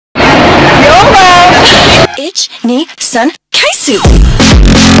1,2,3 開始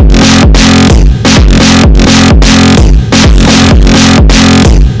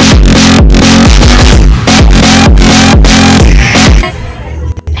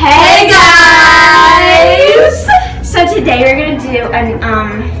Hey guys! So today we're gonna do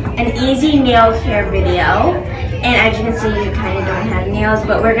an easy nail care video, and as you can see, we kind of don't have nails,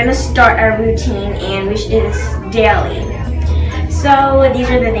 but we're gonna start our routine, and we should do this daily. So these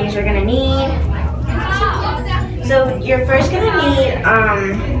are the things we're gonna need. So you're first gonna need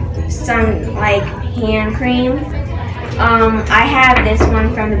some like hand cream. I have this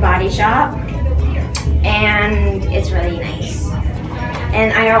one from the Body Shop, and it's really nice.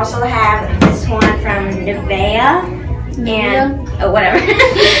 And I also have this one from Nivea, and whatever.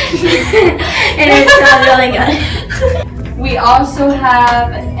 And it smells really good. We also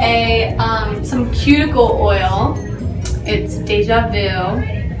have a some cuticle oil. It's Deja Vu.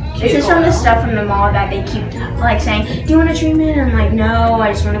 This is from the stuff from the mall that they keep like saying, "Do you want a treatment?" And I'm like, "No,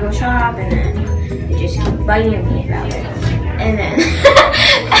 I just want to go shop." And then they just keep bugging me about it. And then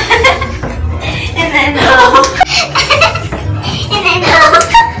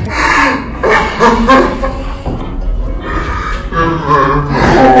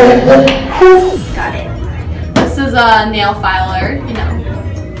got it. This is a nail filer, you know.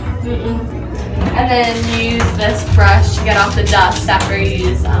 And then use this brush to get off the dust after you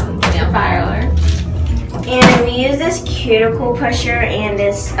use nail filer. And we use this cuticle pusher and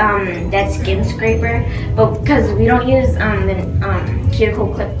this that skin scraper, but because we don't use the cuticle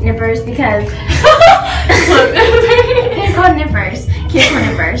clip nippers because they're called nippers, cuticle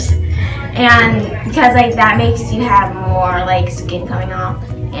nippers, and because like that makes you have more like skin coming off,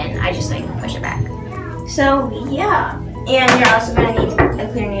 and I just like push it back. So yeah, and you're also gonna need a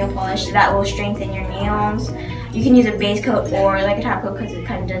clear nail polish that will strengthen your nails. You can use a base coat or like a top coat because it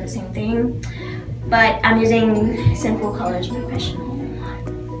kind of does the same thing. But I'm using Simple Colors Professional.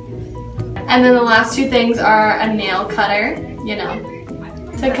 And then the last two things are a nail cutter, you know,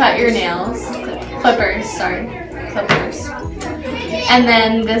 to cut your nails. Clippers, sorry. Clippers. And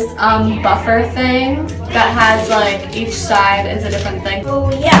then this buffer thing that has like each side is a different thing. Oh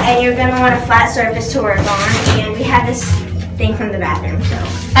yeah, and you're gonna want a flat surface to work on, and we have this thing from the bathroom, so.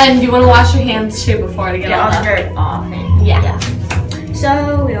 And you want to wash your hands too before to get all the dirt off. And, yeah. So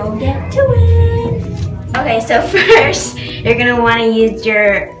we'll get to it. Okay, so first you're gonna want to use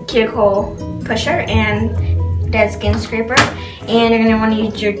your cuticle pusher and that skin scraper, and you're gonna want to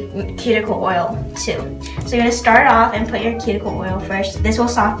use your cuticle oil too. So you're gonna start off and put your cuticle oil first. This will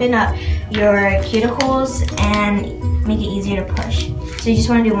soften up your cuticles and make it easier to push. So you just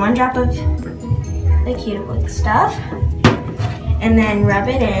want to do 1 drop of the cuticle stuff, and then rub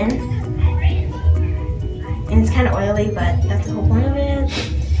it in. And it's kind of oily, but that's the whole point of it.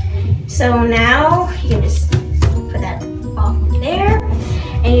 So now you can just put that off there,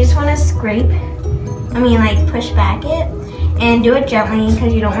 and you just want to scrape. Like push back it, and do it gently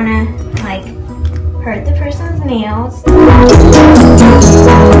because you don't want to like hurt the person's nails.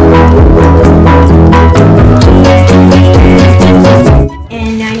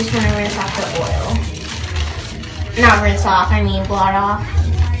 And now you just want to rinse off the oil. Not rinse off, I mean blot off.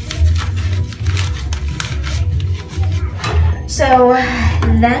 So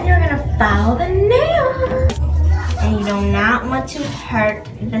then you're gonna file the nail, and you do not want to hurt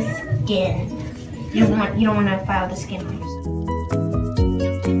the skin. You don't want to file the skin first.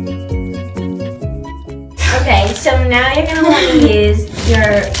 Okay, so now you're gonna want to use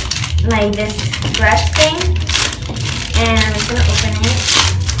your like this brush thing, and I'm just gonna open it,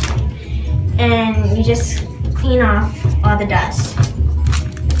 and you just clean off all the dust.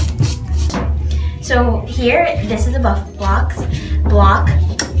 So here, this is a block.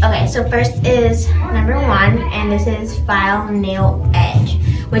 Okay, so first is number 1, and this is file nail edge,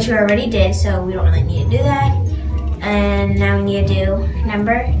 which we already did, so we don't really need to do that. And now we need to do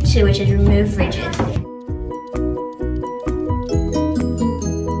number 2, which is remove ridges.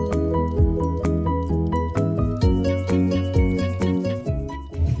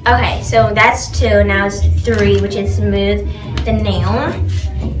 Okay, so that's 2. Now it's 3, which is smooth the nail.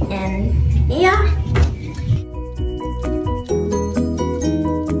 And yeah.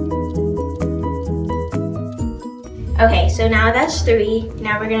 Okay, so now that's 3.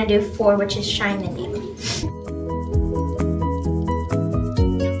 Now we're gonna do 4, which is shine the nail.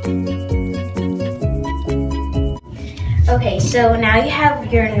 Okay, so now you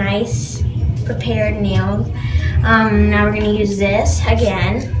have your nice prepared nails. Now we're gonna use this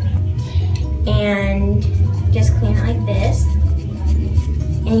again, and just clean it like this.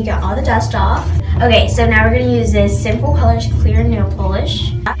 And you got all the dust off. Okay, so now we're gonna use this Simple Colors Clear Nail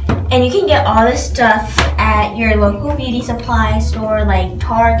Polish. And you can get all this stuff at your local beauty supply store like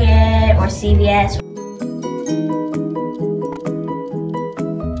Target or CVS.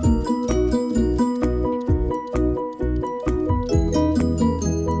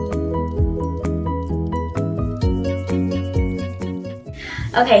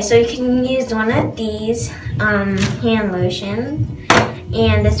 Okay, so you can use one of these hand lotion,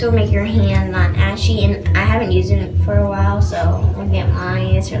 and this will make your hand not ashy. And I haven't used it for a while, so look at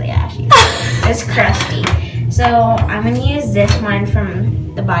mine. It's really ashy. It's crusty. So I'm gonna use this one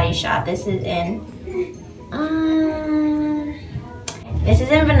from the Body Shop. This is in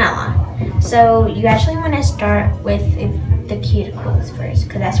vanilla. So you actually want to start with the cuticles first,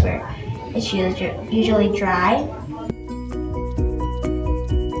 because that's where it's usually dry.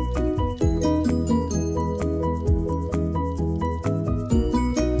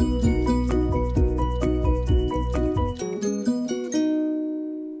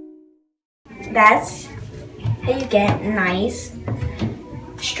 That's how you get nice,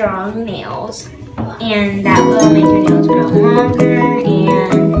 strong nails, and that will make your nails grow longer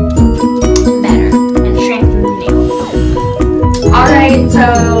and better and strengthen the nails. Alright,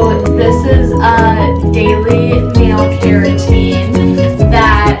 so this is a daily nail care routine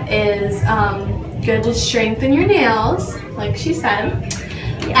that is good to strengthen your nails, like she said.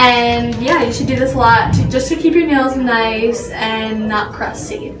 And yeah, you should do this a lot just to keep your nails nice and not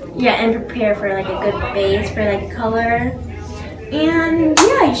crusty. Yeah, and prepare for like a good base for like color. And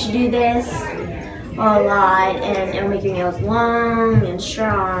yeah, you should do this a lot, and it'll make your nails long and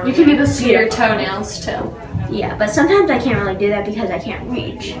strong. You can do this to your toenails too. Yeah, but sometimes I can't really do that because I can't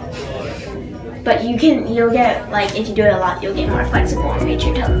reach. But you'll get, like, if you do it a lot, you'll get more flexible and reach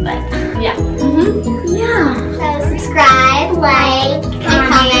your toes. But yeah. Yeah. So subscribe, like, and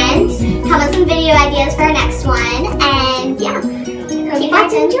comment. Tell us some video ideas for our next one. And yeah, keep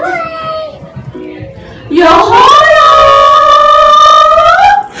watching. Enjoy. Yo!